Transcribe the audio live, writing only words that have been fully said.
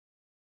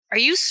Are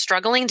you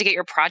struggling to get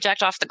your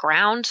project off the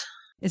ground?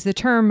 Is the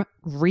term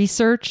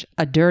research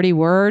a dirty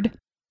word?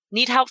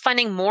 Need help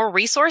finding more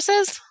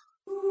resources?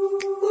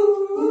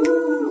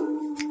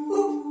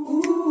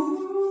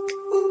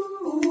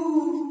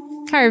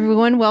 Hi,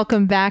 everyone.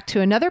 Welcome back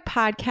to another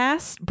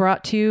podcast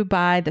brought to you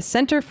by the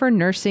Center for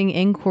Nursing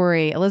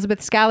Inquiry.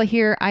 Elizabeth Scala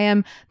here. I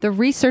am the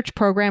Research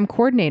Program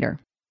Coordinator.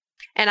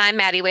 And I'm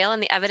Maddie Whalen,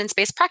 the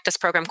Evidence-Based Practice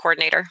Program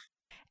Coordinator.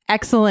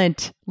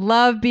 Excellent.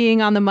 Love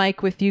being on the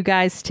mic with you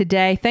guys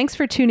today. Thanks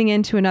for tuning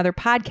in to another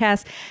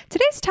podcast.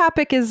 Today's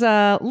topic is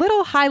a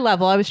little high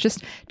level. I was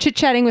just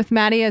chit-chatting with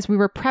Maddie as we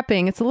were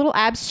prepping. It's a little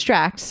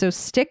abstract, so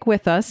stick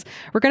with us.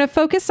 We're going to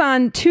focus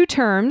on two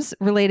terms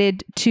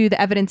related to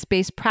the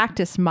evidence-based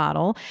practice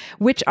model,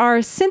 which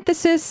are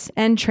synthesis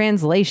and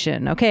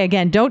translation. Okay,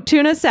 again, don't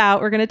tune us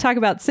out. We're going to talk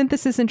about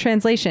synthesis and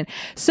translation.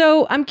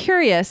 So I'm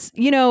curious,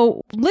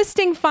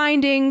 listing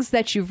findings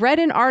that you've read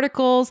in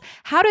articles,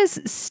 how does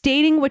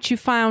stating what you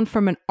found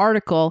from an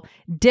article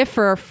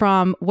differ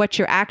from what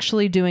you're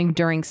actually doing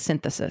during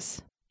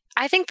synthesis?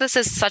 I think this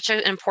is such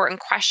an important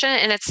question,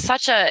 and it's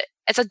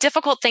a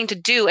difficult thing to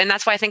do, and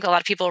that's why I think a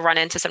lot of people run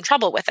into some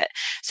trouble with it.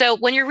 So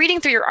when you're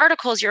reading through your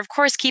articles, you're of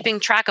course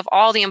keeping track of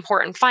all the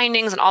important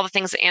findings and all the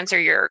things that answer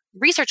your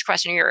research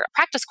question, your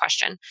practice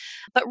question.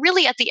 But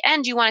really at the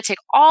end, you want to take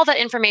all that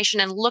information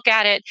and look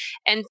at it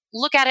and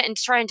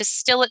try and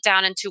distill it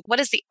down into what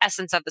is the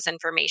essence of this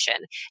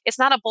information. It's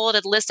not a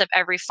bulleted list of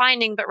every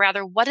finding, but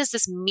rather what does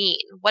this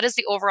mean? What is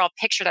the overall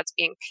picture that's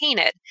being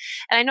painted?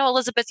 And I know,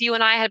 Elizabeth, you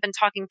and I had been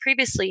talking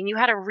previously, and you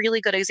had a really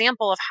good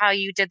example of how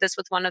you did this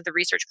with one of the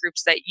research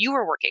groups that you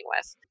were working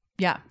with.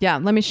 Yeah.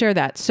 Let me share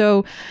that.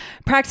 So,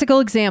 practical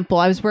example,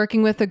 I was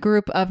working with a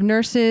group of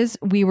nurses.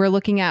 We were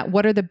looking at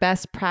what are the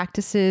best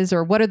practices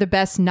or what are the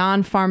best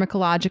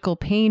non-pharmacological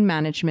pain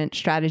management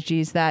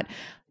strategies that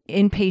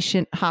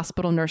inpatient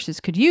hospital nurses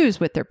could use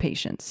with their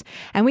patients.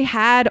 And we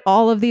had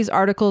all of these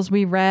articles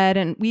we read,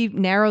 and we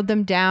narrowed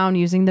them down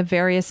using the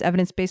various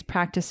evidence-based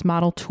practice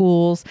model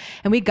tools.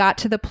 And we got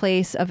to the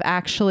place of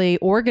actually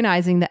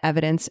organizing the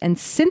evidence and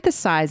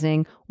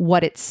synthesizing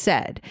what it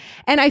said.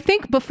 And I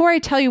think before I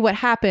tell you what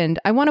happened,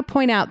 I want to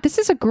point out this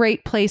is a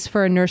great place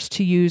for a nurse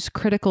to use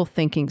critical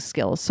thinking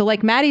skills. So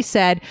like Maddie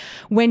said,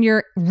 when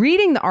you're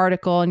reading the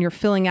article and you're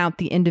filling out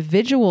the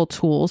individual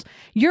tools,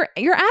 you're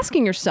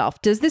asking yourself,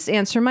 does this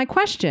answer my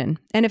question?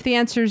 And if the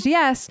answer is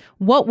yes,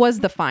 what was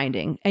the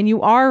finding? And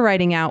you are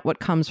writing out what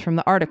comes from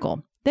the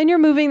article. Then you're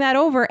moving that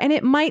over, and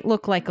it might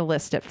look like a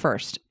list at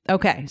first.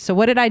 Okay, so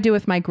what did I do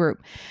with my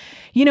group?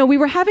 We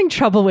were having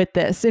trouble with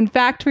this. In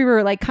fact, we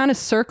were kind of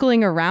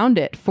circling around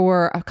it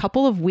for a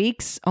couple of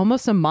weeks,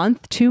 almost a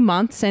month, 2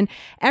 months. And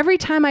every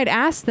time I'd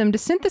ask them to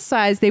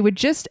synthesize, they would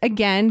just,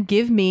 again,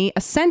 give me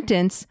a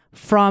sentence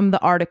from the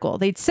article.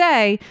 They'd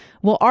say,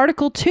 well,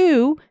 Article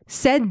 2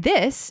 said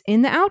this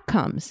in the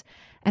outcomes.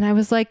 And I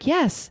was like,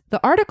 yes, the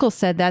article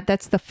said that.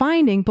 That's the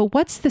finding. But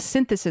what's the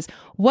synthesis?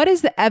 What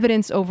is the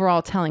evidence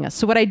overall telling us?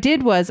 So what I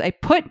did was I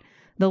put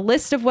the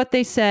list of what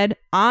they said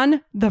on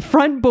the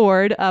front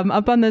board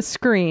up on the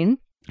screen,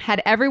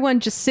 had everyone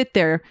just sit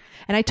there.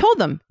 And I told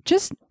them,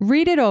 just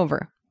read it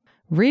over,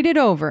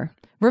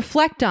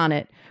 reflect on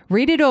it,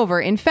 read it over.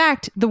 In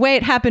fact, the way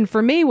it happened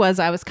for me was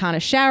I was kind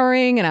of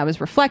showering and I was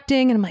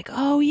reflecting and I'm like,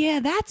 oh yeah,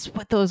 that's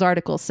what those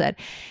articles said.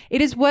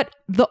 It is what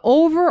the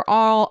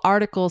overall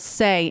articles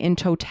say in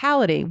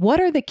totality. What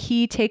are the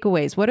key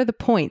takeaways? What are the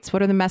points?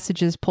 What are the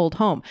messages pulled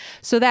home?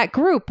 So that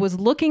group was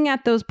looking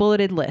at those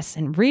bulleted lists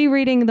and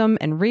rereading them,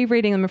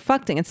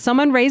 reflecting. And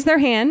someone raised their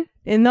hand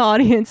in the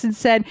audience and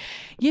said,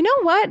 you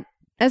know what?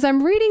 As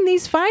I'm reading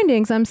these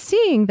findings, I'm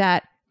seeing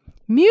that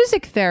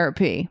music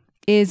therapy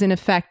is an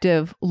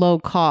effective,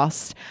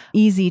 low-cost,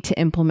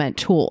 easy-to-implement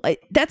tool.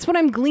 That's what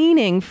I'm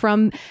gleaning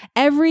from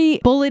every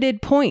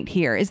bulleted point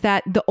here, is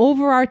that the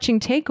overarching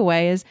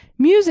takeaway is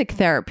music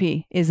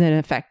therapy is an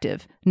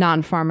effective,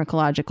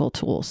 non-pharmacological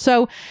tool.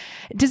 So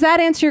does that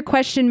answer your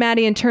question,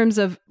 Maddie, in terms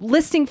of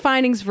listing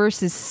findings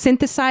versus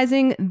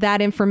synthesizing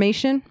that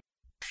information?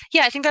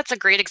 Yeah, I think that's a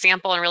great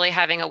example and really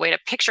having a way to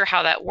picture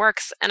how that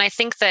works. And I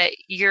think that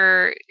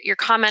your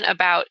comment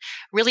about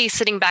really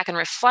sitting back and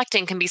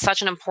reflecting can be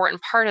such an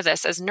important part of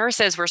this. As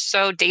nurses, we're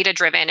so data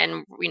driven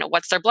and,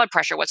 what's their blood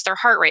pressure? What's their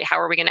heart rate? How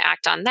are we going to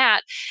act on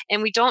that?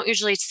 And we don't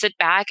usually sit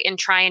back and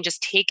try and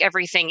just take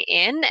everything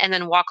in and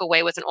then walk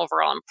away with an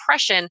overall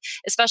impression,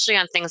 especially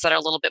on things that are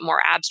a little bit more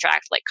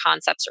abstract, like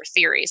concepts or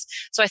theories.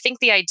 So I think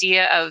the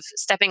idea of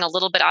stepping a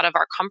little bit out of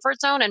our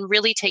comfort zone and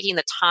really taking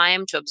the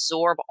time to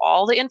absorb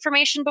all the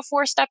information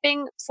before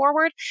stepping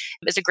forward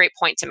is a great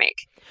point to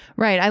make.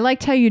 Right. I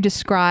liked how you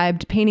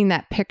described painting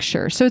that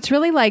picture. So it's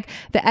really like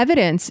the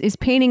evidence is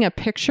painting a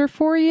picture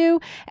for you.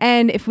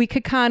 And if we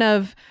could kind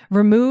of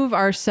remove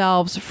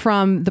ourselves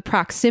from the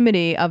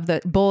proximity of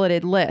the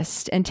bulleted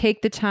list and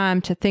take the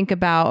time to think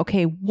about,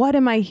 okay, what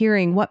am I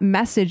hearing? What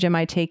message am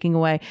I taking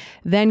away?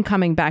 Then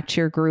coming back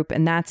to your group.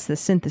 And that's the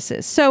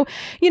synthesis. So,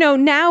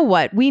 now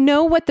what? We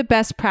know what the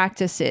best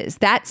practice is.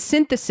 That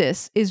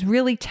synthesis is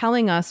really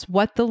telling us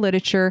what the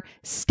literature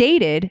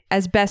stated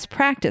as best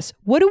practice.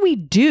 What do we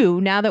do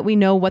now now that we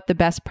know what the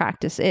best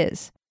practice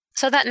is?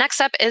 So that next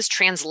step is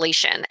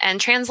translation.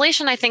 And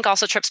translation, I think,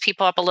 also trips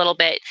people up a little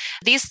bit.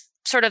 These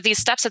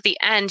steps at the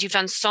end, you've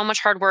done so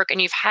much hard work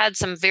and you've had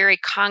some very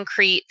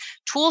concrete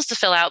tools to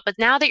fill out. But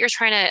now that you're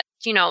trying to,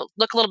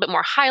 look a little bit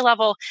more high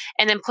level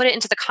and then put it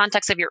into the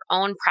context of your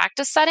own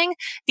practice setting,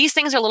 these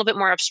things are a little bit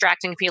more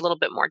abstract and can be a little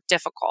bit more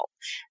difficult.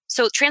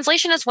 So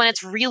translation is when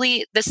it's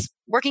really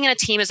working in a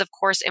team is, of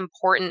course,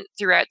 important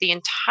throughout the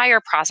entire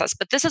process.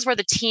 But this is where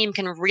the team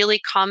can really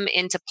come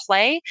into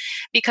play,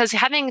 because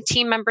having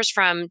team members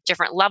from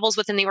different levels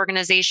within the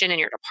organization, in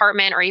your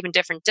department, or even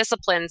different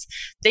disciplines,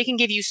 they can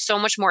give you so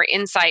much more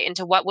insight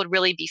into what would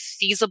really be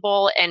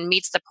feasible and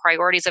meets the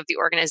priorities of the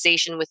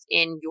organization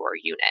within your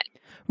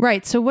unit.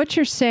 Right. So what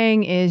you're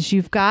saying is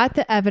you've got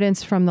the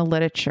evidence from the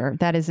literature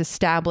that is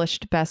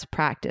established best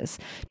practice.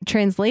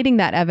 Translating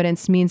that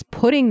evidence means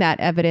putting that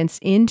evidence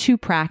into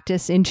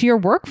practice, into your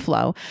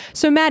workflow.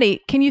 So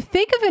Maddie, can you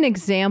think of an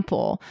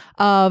example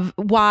of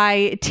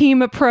why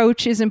team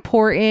approach is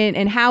important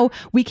and how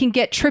we can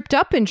get tripped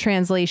up in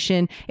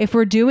translation if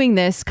we're doing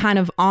this kind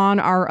of on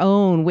our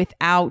own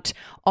without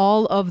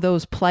all of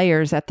those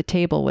players at the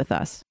table with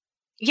us?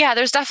 Yeah,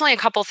 there's definitely a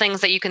couple things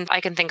that I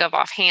can think of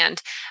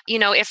offhand.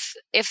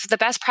 If the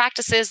best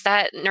practice is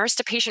that nurse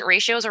to patient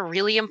ratios are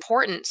really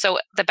important. So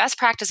the best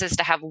practice is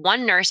to have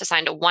one nurse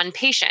assigned to one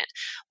patient.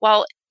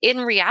 Well,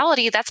 in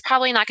reality, that's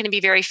probably not going to be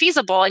very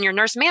feasible. And your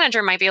nurse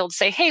manager might be able to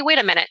say, hey, wait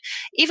a minute,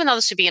 even though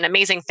this would be an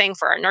amazing thing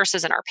for our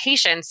nurses and our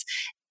patients,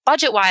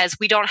 budget-wise,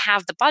 we don't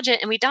have the budget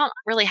and we don't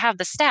really have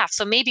the staff.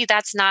 So maybe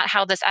that's not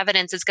how this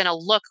evidence is going to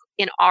look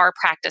in our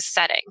practice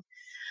setting.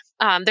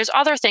 There's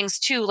other things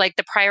too, like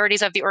the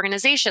priorities of the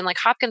organization. Like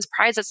Hopkins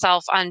prides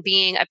itself on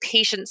being a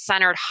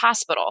patient-centered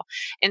hospital.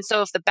 And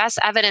so if the best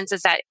evidence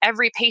is that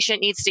every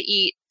patient needs to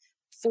eat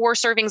 4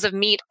 servings of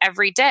meat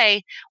every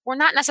day, we're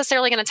not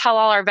necessarily going to tell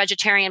all our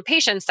vegetarian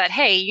patients that,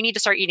 hey, you need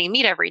to start eating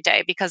meat every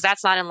day, because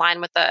that's not in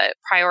line with the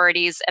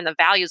priorities and the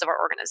values of our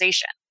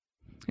organization.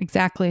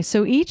 Exactly.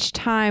 So each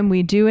time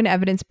we do an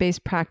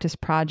evidence-based practice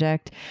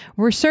project,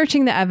 we're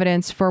searching the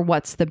evidence for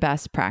what's the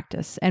best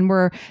practice. And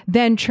we're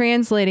then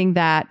translating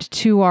that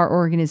to our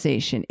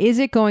organization. Is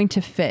it going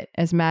to fit,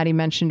 as Maddie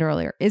mentioned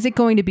earlier? Is it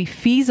going to be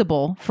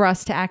feasible for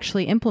us to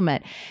actually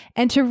implement?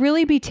 And to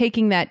really be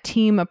taking that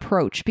team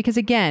approach. Because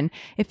again,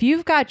 if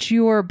you've got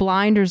your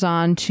blinders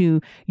on to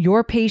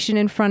your patient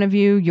in front of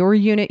you, your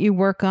unit you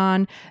work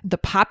on, the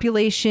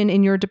population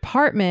in your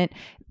department,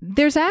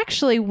 there's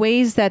actually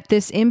ways that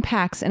this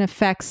impacts and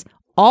affects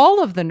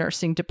all of the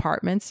nursing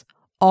departments,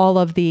 all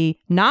of the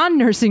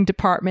non-nursing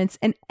departments,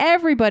 and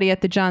everybody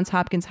at the Johns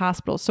Hopkins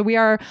Hospital. So we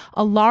are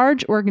a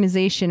large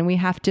organization, and we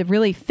have to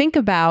really think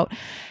about,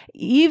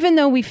 even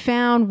though we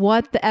found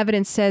what the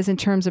evidence says in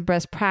terms of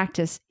best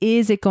practice,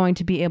 is it going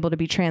to be able to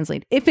be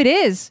translated? If it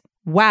is,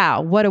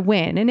 wow, what a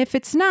win. And if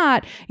it's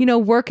not,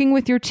 working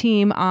with your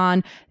team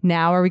on,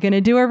 now are we going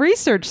to do a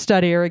research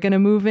study? Are we going to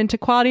move into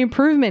quality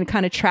improvement,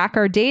 kind of track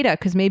our data?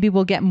 Because maybe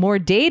we'll get more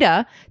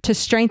data to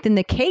strengthen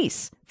the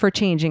case for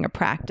changing a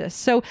practice.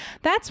 So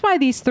that's why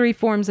these 3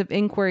 forms of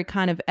inquiry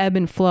kind of ebb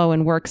and flow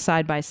and work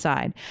side by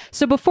side.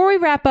 So before we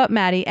wrap up,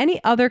 Maddie,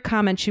 any other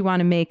comments you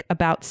want to make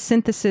about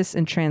synthesis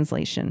and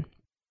translation?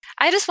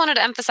 I just wanted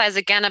to emphasize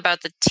again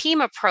about the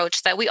team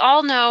approach that we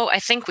all know, I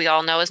think we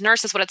all know as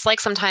nurses, what it's like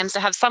sometimes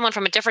to have someone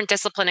from a different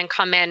discipline and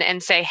come in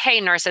and say,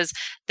 hey, nurses,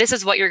 this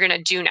is what you're going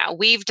to do now.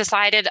 We've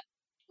decided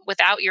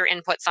without your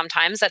input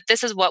sometimes that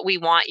this is what we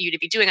want you to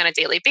be doing on a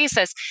daily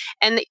basis.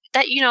 And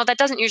that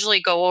doesn't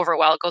usually go over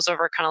well. It goes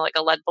over kind of like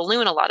a lead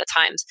balloon a lot of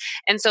times.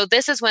 And so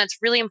this is when it's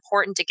really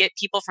important to get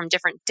people from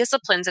different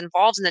disciplines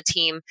involved in the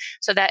team,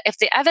 so that if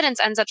the evidence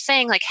ends up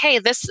saying like, hey,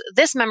 this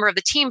member of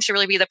the team should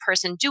really be the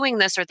person doing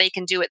this, or they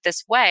can do it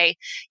this way,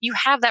 you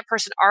have that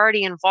person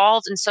already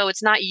involved. And so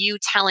it's not you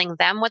telling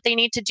them what they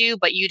need to do,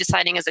 but you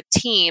deciding as a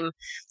team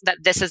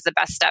that this is the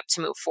best step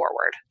to move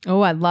forward. Oh,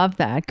 I love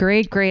that.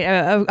 Great.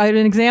 An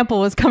example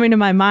was coming to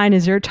my mind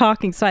as you're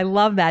talking. So I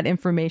love that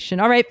information.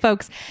 All right,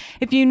 folks,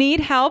 if you need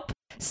help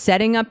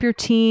setting up your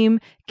team,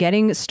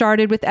 getting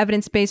started with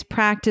evidence-based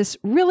practice,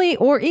 really,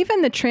 or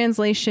even the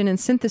translation and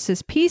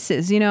synthesis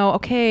pieces,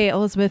 okay,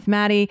 Elizabeth,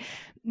 Maddie,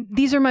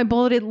 these are my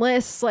bulleted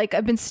lists. Like,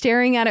 I've been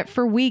staring at it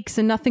for weeks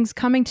and nothing's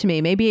coming to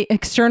me. Maybe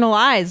external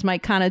eyes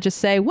might kind of just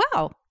say,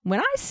 well, when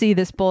I see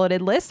this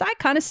bulleted list, I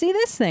kind of see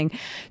this thing.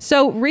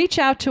 So reach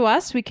out to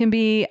us. We can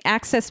be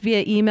accessed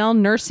via email,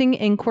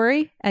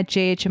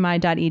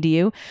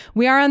 nursinginquiry@jhmi.edu.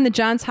 We are on the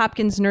Johns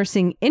Hopkins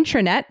Nursing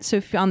intranet. So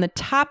if on the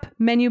top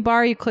menu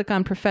bar, you click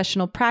on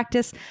professional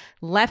practice,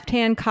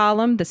 left-hand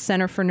column, the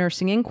Center for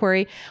Nursing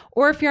Inquiry.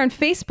 Or if you're on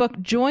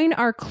Facebook, join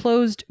our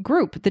closed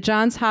group, the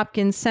Johns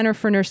Hopkins Center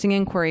for Nursing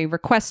Inquiry.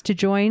 Request to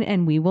join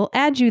and we will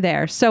add you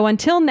there. So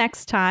until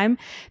next time,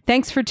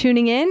 thanks for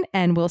tuning in,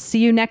 and we'll see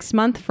you next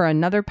month for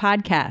another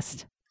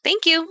podcast.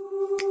 Thank you.